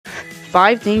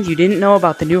5 things you didn't know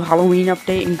about the new Halloween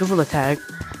update in Gorilla Tag.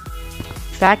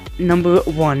 Fact number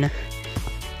 1.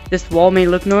 This wall may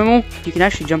look normal, you can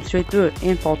actually jump straight through it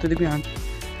and fall to the ground.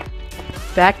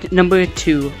 Fact number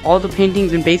 2. All the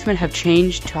paintings in basement have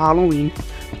changed to Halloween.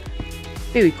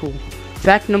 Very cool.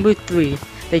 Fact number 3.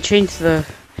 They changed the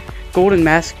golden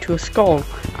mask to a skull.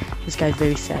 This guy's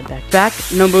very sad back.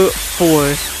 Fact number 4.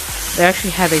 They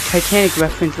actually have a Titanic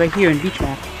reference right here in Beach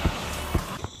Map.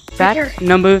 Fact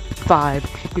number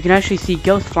 5. You can actually see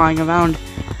ghosts flying around.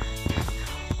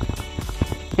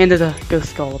 And there's a ghost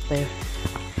skull up there.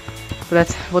 But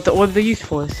that's what the orbs are used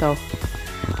for, so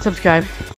subscribe.